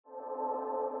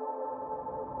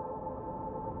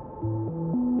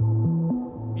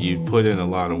You put in a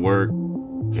lot of work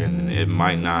and it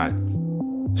might not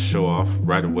show off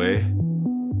right away.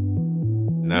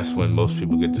 And that's when most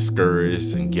people get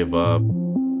discouraged and give up.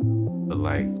 But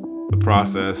like, the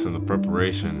process and the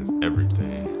preparation is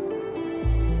everything.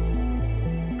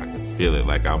 I can feel it,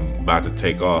 like I'm about to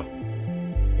take off.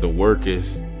 The work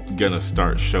is gonna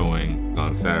start showing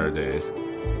on Saturdays.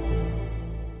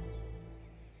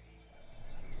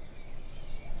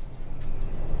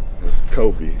 It's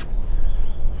Kobe,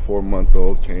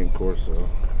 4-month-old Cane Corso.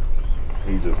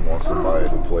 He just wants somebody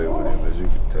to play with him. As you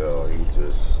can tell, he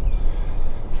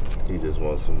just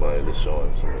wants somebody to show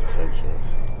him some attention.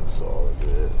 That's all it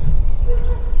is.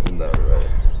 Isn't that right?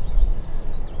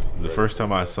 The first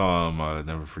time I saw him, I'll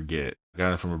never forget. I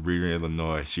got him from a breeder in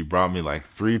Illinois. She brought me like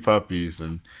 3 puppies,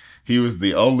 and he was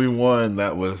the only one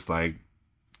that was like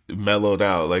mellowed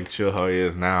out, like chill how he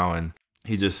is now. And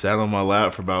he just sat on my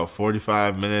lap for about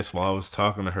 45 minutes while I was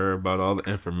talking to her about all the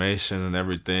information and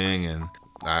everything. And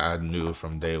I knew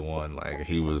from day one, like,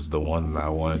 he was the one that I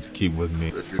wanted to keep with me.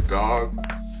 If your dog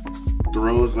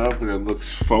throws up and it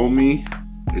looks foamy,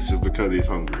 it's just because he's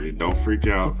hungry. Don't freak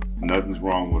out. Nothing's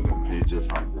wrong with him. He's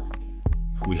just hungry.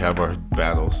 We have our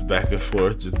battles back and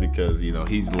forth just because, you know,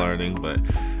 he's learning. But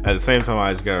at the same time,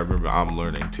 I just got to remember I'm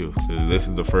learning too. This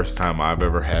is the first time I've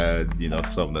ever had, you know,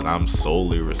 something that I'm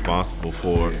solely responsible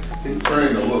for. He's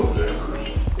trained a little bit.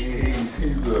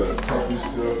 He's a puppy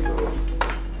still, so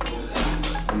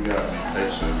he got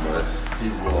patient, but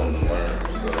he's willing to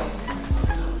learn. So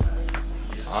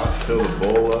I fill the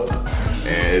bowl up,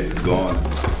 and it's gone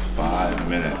in 5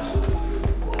 minutes.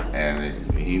 And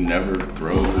he never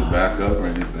throws it back up or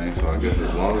anything, so I guess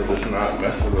as long as it's not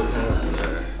messing with him,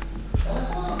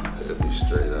 it'll be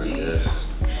straight, I guess.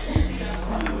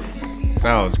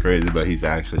 Sounds crazy, but he's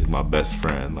actually my best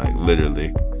friend, like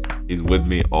literally. He's with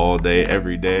me all day,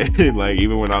 every day. Like,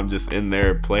 even when I'm just in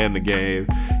there playing the game,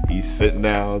 he's sitting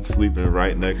down, sleeping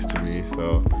right next to me.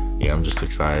 So yeah, I'm just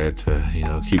excited to, you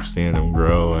know, keep seeing him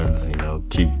grow and, you know,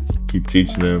 keep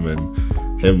teaching him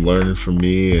and him learning from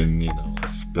me, and, you know,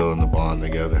 us building the bond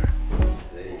together.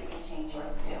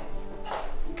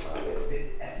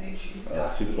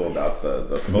 She pulled out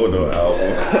the photo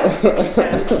album.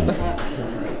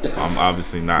 I'm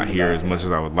obviously not here as much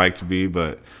as I would like to be,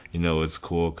 but, you know, it's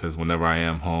cool because whenever I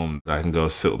am home, I can go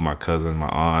sit with my cousin, my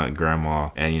aunt,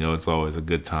 grandma, and, you know, it's always a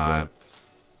good time.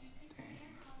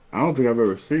 I don't think I've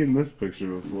ever seen this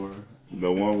picture before.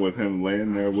 The one with him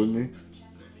laying there with me.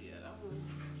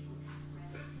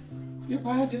 You're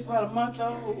probably just about a month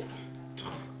old.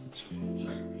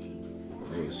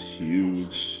 It was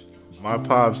huge. My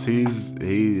pops, he's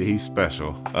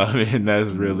special. I mean, that's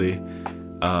really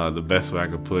the best way I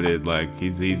could put it. Like,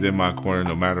 he's in my corner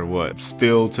no matter what.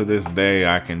 Still to this day,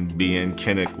 I can be in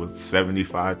Kinnick with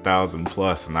 75,000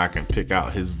 plus, and I can pick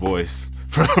out his voice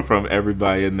from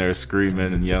everybody in there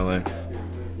screaming and yelling.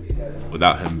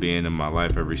 Without him being in my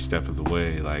life every step of the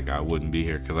way, like, I wouldn't be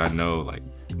here, because I know, like,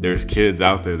 there's kids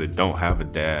out there that don't have a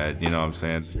dad, you know what I'm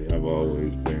saying? See, I've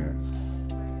always been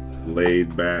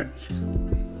laid back,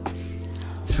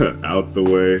 out the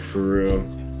way, for real.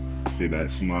 See,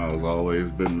 that smile's always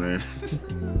been there.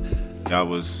 I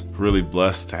was really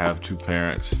blessed to have 2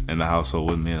 parents in the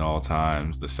household with me at all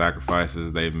times. The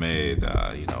sacrifices they've made,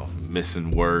 you know,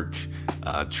 missing work,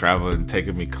 traveling,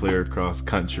 taking me clear across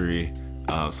country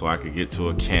so I could get to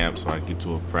a camp, so I could get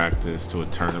to a practice, to a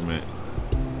tournament.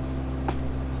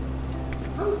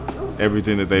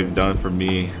 Everything that they've done for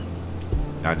me,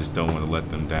 I just don't want to let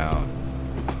them down.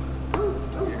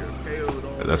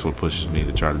 That's what pushes me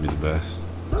to try to be the best.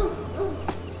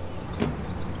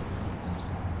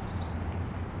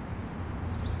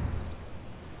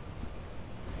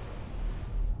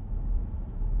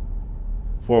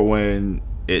 Fort Wayne,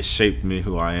 it shaped me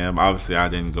who I am. Obviously, I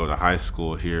didn't go to high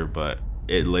school here, but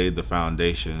it laid the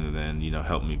foundation and then, you know,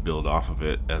 helped me build off of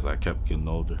it as I kept getting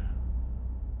older.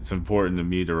 It's important to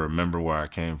me to remember where I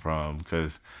came from,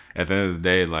 because at the end of the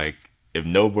day, like, if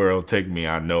nowhere will take me,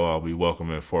 I know I'll be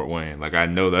welcome in Fort Wayne. Like, I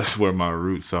know that's where my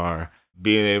roots are.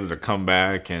 Being able to come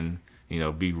back and, you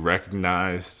know, be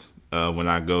recognized when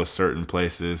I go certain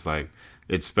places, like,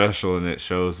 it's special, and it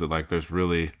shows that, like, there's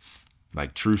really,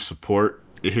 like, true support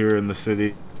here in the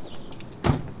city.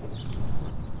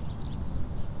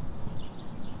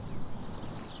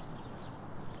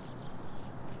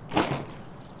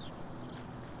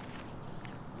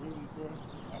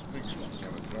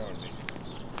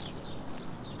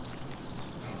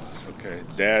 Okay,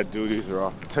 dad duties are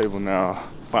off the table now.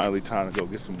 Finally time to go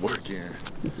get some work in.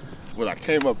 What I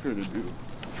came up here to do,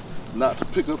 not to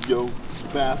pick up your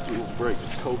bathroom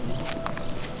breaks, Kobe.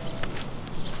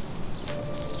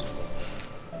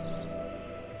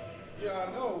 Yeah,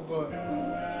 I know, but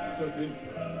it's okay.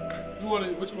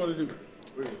 What you want to do?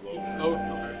 Low?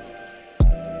 Okay.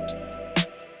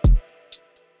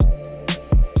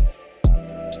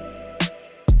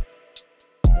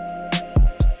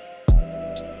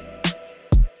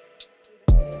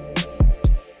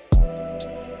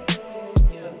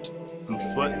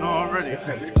 I'm sweating already.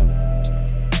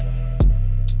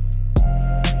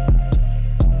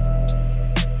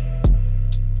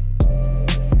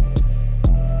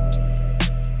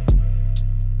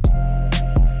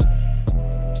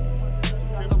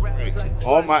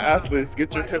 All my athletes,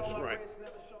 get your hips right.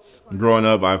 Growing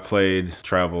up, I played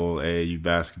travel AAU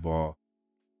basketball.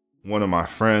 One of my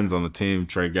friends on the team,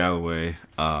 Trey Galloway,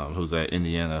 who's at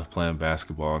Indiana playing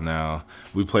basketball now,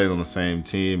 we played on the same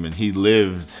team, and he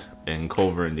lived in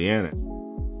Culver, Indiana.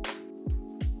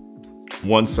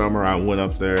 One summer, I went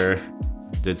up there,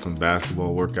 did some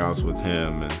basketball workouts with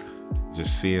him, and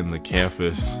just seeing the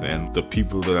campus and the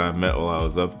people that I met while I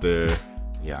was up there,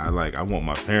 yeah, I want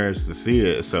my parents to see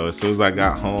it. So as soon as I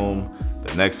got home,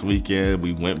 the next weekend,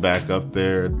 we went back up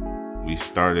there. We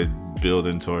started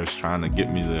building towards trying to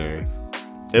get me there.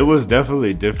 It was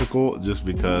definitely difficult just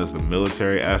because the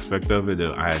military aspect of it,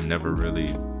 I had never really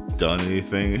done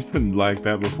anything like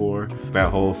that before.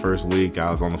 That whole first week, I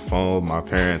was on the phone with my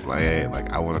parents like, hey, like,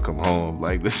 I want to come home.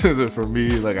 Like, this isn't for me.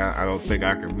 Like, I don't think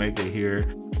I can make it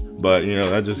here. But, you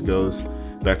know, that just goes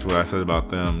back to what I said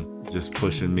about them just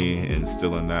pushing me and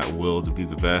instilling that will to be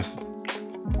the best.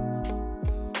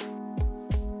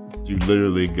 You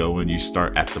literally go and you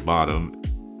start at the bottom.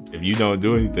 If you don't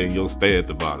do anything, you'll stay at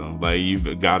the bottom. Like,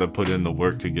 you've got to put in the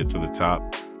work to get to the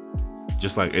top,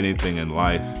 just like anything in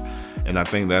life. And I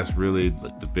think that's really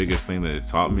the biggest thing that it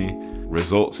taught me.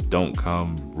 Results don't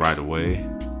come right away.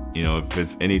 You know, if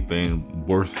it's anything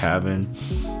worth having,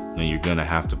 then you're gonna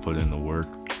have to put in the work.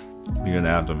 You're gonna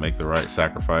have to make the right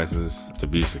sacrifices to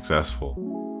be successful.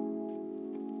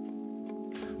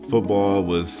 Football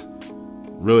was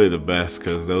really the best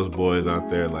because those boys out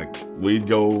there, like, we'd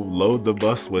go load the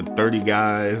bus with 30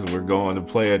 guys. We're going to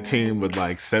play a team with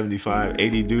like 75,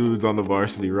 80 dudes on the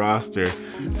varsity roster.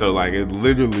 So like, it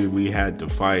literally, we had to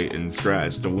fight and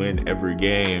scratch to win every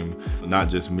game. Not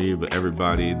just me, but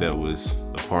everybody that was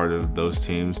a part of those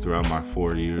teams throughout my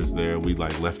 4 years there. We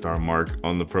like left our mark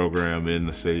on the program in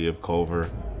the city of Culver.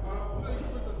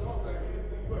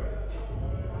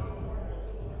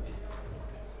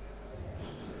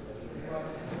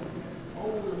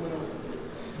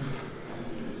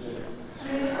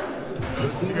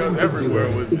 He goes everywhere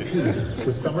with me.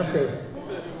 With summer favorite.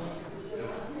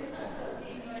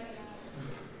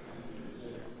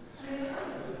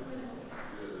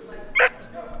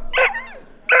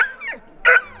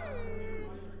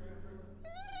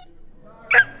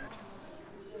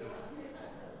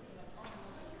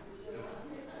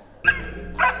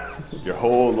 Your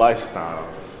whole lifestyle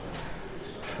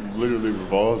literally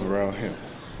revolves around him.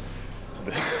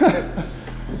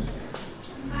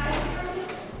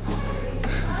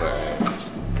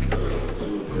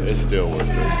 It's still worth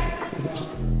it.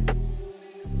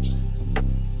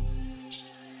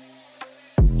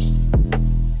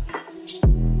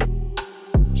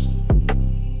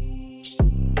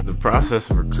 The process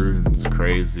of recruiting is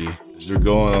crazy. You're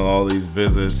going on all these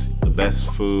visits, the best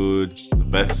food, the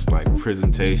best like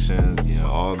presentations, you know,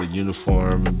 all the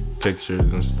uniform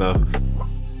pictures and stuff.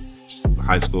 The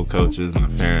high school coaches, my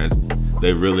parents,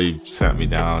 they really sat me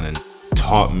down and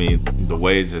taught me the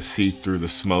way to see through the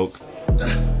smoke.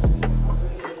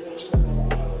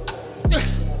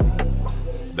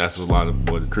 That's a lot of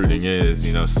what recruiting is,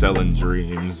 you know, selling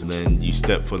dreams, and then you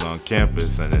step foot on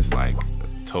campus and it's like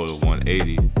a total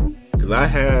 180. Because I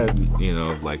had, you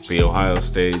know, like the Ohio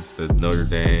States, the Notre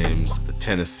Dames, the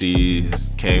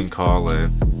Tennessees came calling.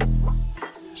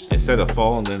 Instead of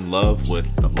falling in love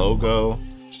with the logo,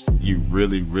 you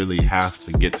really, really have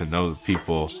to get to know the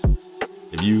people.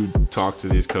 If you talk to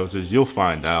these coaches, you'll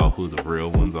find out who the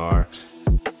real ones are.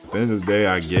 At the end of the day,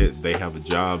 I get they have a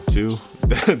job too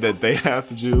that they have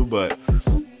to do, but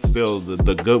still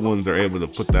the good ones are able to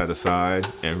put that aside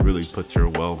and really put your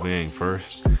well-being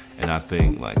first. And I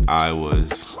think like I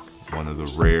was one of the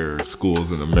rare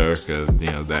schools in America,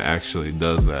 you know, that actually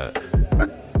does that.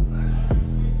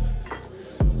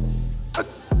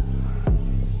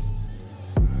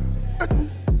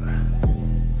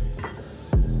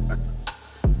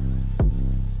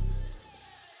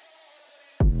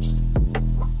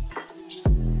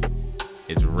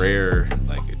 It's rare,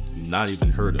 like not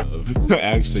even heard of,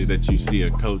 actually, that you see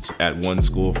a coach at one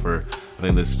school for, I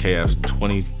think this KF's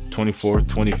 24th,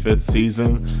 25th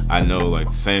season. I know like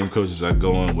the same coaches I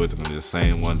go in with are gonna be the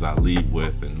same ones I leave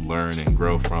with and learn and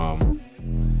grow from.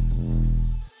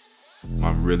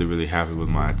 I'm really, really happy with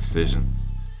my decision.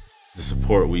 The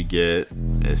support we get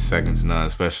is second to none,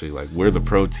 especially like we're the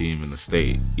pro team in the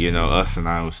state. You know, us in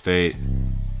Iowa State.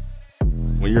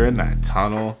 When you're in that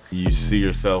tunnel, you see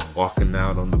yourself walking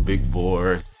out on the big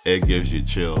board, it gives you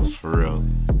chills for real.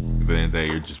 At the end of the day,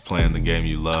 you're just playing the game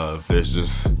you love. There's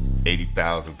just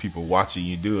 80,000 people watching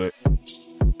you do it.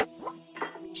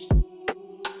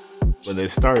 When it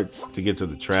starts to get to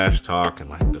the trash talk and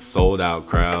like the sold out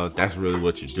crowds, that's really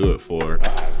what you do it for. All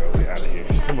right, bro, we out of here.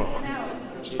 Come on.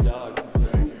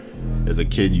 As a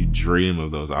kid, you dream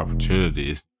of those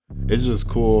opportunities. It's just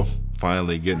cool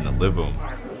finally getting to live them.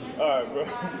 All right, bro.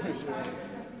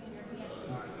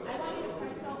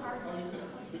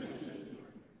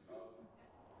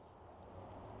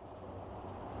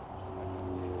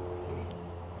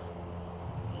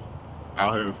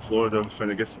 Out here in Florida, I'm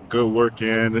finna get some good work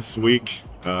in this week.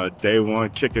 Day one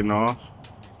kicking off.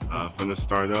 Finna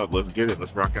start up. Let's get it.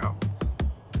 Let's rock out.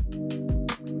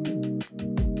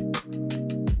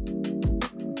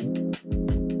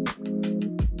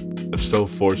 I'm so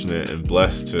fortunate and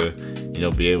blessed to, you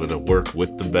know, be able to work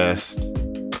with the best,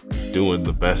 doing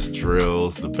the best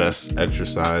drills, the best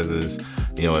exercises,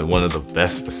 you know, in one of the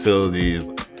best facilities.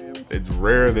 It's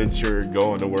rare that you're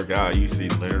going to work out. You see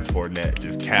Leonard Fournette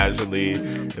just casually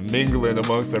mingling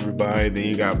amongst everybody. Then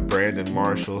you got Brandon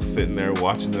Marshall sitting there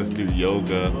watching us do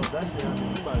yoga.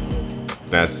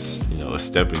 That's, you know, a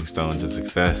stepping stone to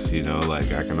success. You know,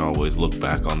 like I can always look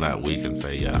back on that week and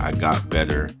say, yeah, I got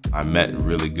better. I met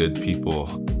really good people.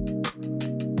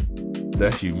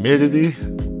 That humidity,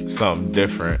 something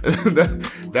different.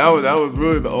 that was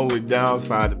really the only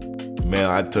downside. Man,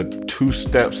 I took 2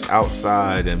 steps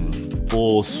outside and was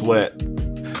full sweat.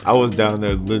 I was down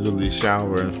there literally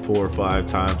showering 4 or 5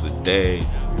 times a day.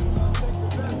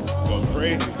 Going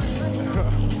crazy.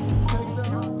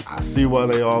 I see why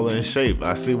they all in shape.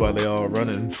 I see why they all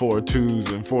running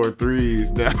 4.2s and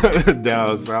 4.3s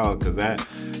down south, because that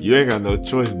you ain't got no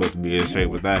choice but to be in shape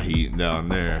with that heat down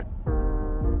there.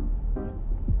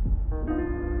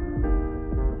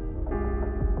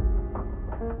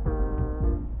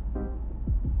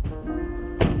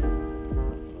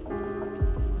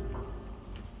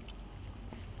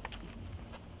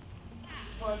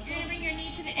 You're gonna bring your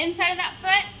knee to the inside of that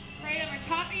foot, right over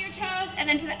top of your toes, and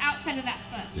then to the outside of that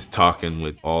foot. Just talking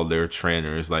with all their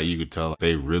trainers, like you could tell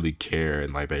they really care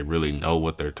and like they really know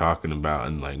what they're talking about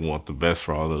and like want the best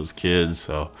for all those kids.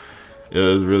 So it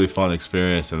was a really fun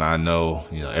experience, and I know,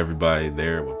 you know, everybody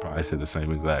there would probably say the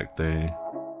same exact thing.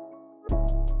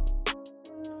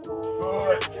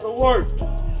 Good work.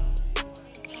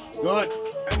 Good.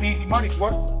 That's easy money, boy.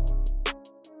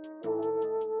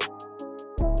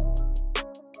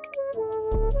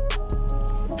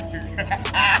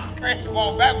 Craig, come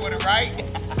on back with it, right?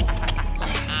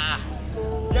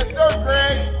 Yes, sir,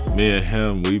 Craig. Me and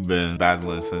him, we've been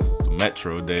battling since the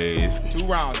Metro days. 2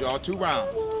 rounds, y'all, 2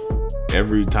 rounds.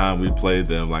 Every time we played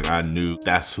them, like I knew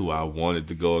that's who I wanted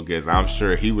to go against. I'm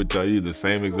sure he would tell you the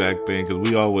same exact thing, because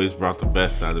we always brought the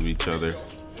best out of each other.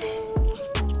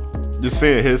 Just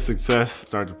seeing his success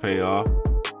start to pay off,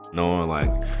 knowing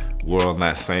like we're on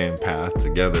that same path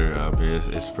together, I mean,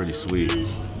 it's pretty sweet.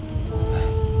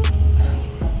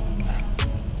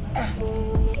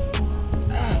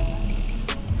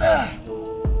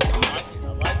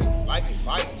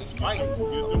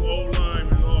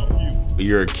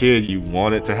 You're a kid, you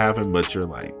want it to happen, but you're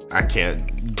like, I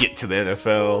can't get to the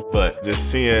NFL. But just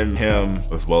seeing him,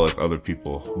 as well as other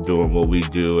people, doing what we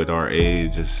do at our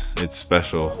age, it's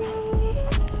special.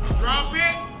 Drop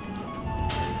it.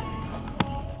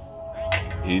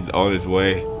 He's on his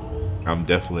way. I'm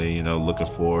definitely, you know, looking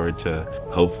forward to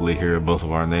hopefully hearing both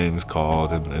of our names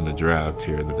called in the draft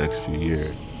here in the next few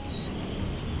years.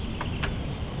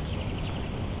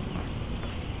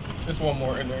 There's one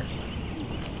more in there.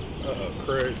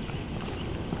 Craig.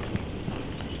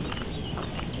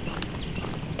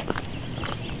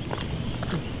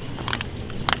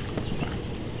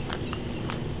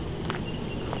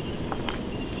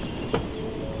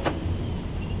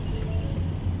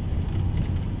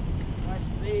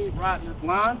 Right in this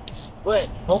line, but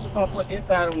focus on foot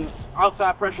inside on the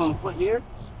outside pressure on the foot here.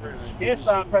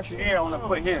 Inside pressure here on the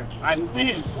foot here. I can see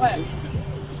it flat.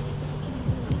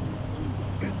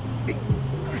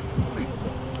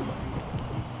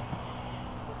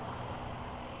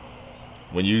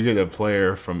 When you get a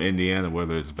player from Indiana,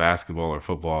 whether it's basketball or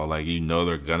football, like, you know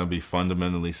they're gonna be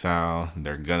fundamentally sound,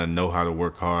 they're gonna know how to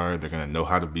work hard, they're gonna know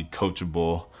how to be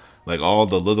coachable. Like, all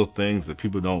the little things that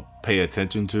people don't pay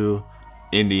attention to,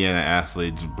 Indiana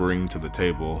athletes bring to the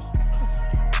table.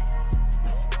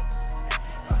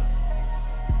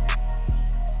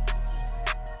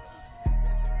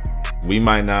 We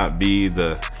might not be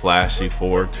the flashy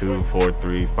 4-2,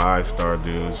 4-3, 5-star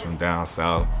dudes from down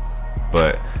south,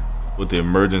 but with the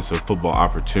emergence of football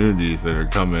opportunities that are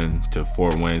coming to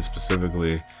Fort Wayne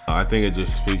specifically, I think it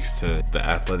just speaks to the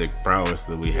athletic prowess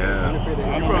that we have. You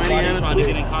from Indiana trying to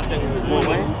get in contact with Fort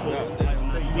Wayne?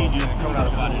 Need you coming out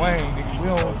of Fort Wayne.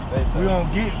 We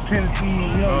don't get Tennessee,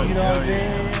 you know what I'm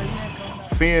saying?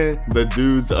 Seeing the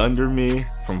dudes under me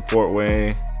from Fort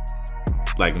Wayne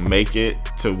like make it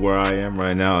to where I am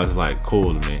right now is like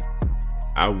cool to me.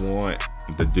 I want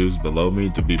the dudes below me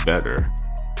to be better.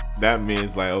 That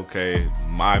means like, okay,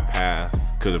 my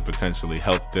path could have potentially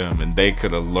helped them and they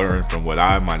could have learned from what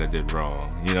I might have did wrong.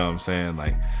 You know what I'm saying?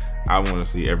 Like, I want to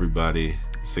see everybody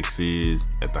succeed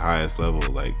at the highest level,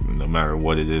 like no matter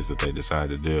what it is that they decide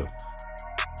to do.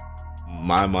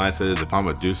 My mindset is if I'm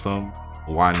gonna do something,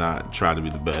 why not try to be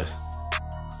the best?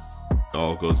 It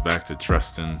all goes back to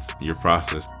trusting your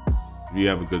process. If you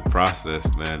have a good process,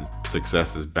 then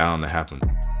success is bound to happen.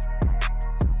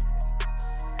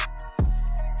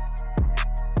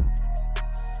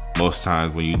 Most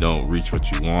times when you don't reach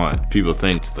what you want, people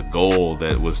think it's the goal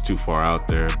that was too far out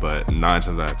there, but 9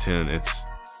 times out of 10, it's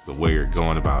the way you're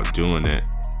going about doing it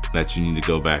that you need to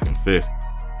go back and fix.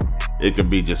 It could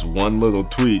be just one little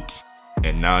tweak,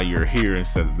 and now you're here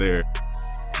instead of there.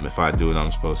 If I do what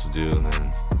I'm supposed to do,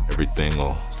 then everything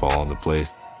will fall into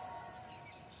place.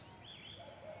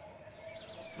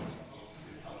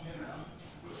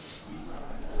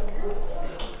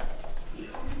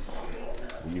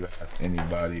 You ask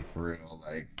anybody for real,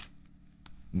 like,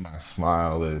 my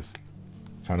smile is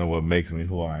kind of what makes me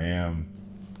who I am.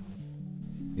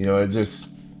 You know, it just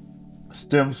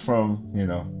stems from, you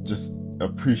know, just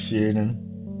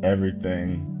appreciating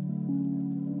everything.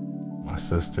 My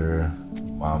sister,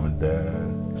 mom and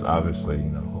dad, it's obviously, you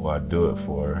know, who I do it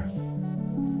for.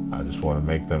 I just want to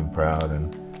make them proud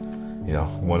and, you know,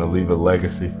 want to leave a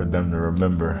legacy for them to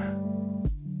remember.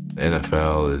 The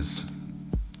NFL is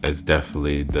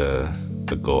definitely the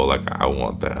goal. Like, I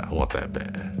want that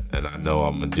bad. And I know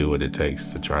I'm gonna do what it takes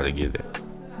to try to get it.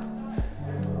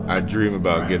 I dream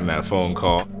about getting that phone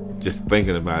call. Just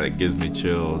thinking about it gives me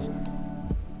chills.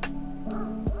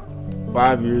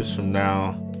 5 years from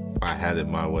now, if I had it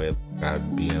my way,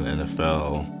 I'd be in the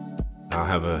NFL. I'll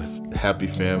have a happy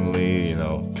family, you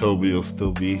know, Kobe will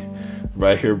still be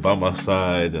right here by my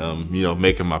side. You know,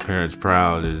 making my parents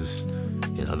proud is,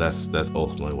 you know, that's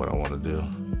ultimately what I want to do.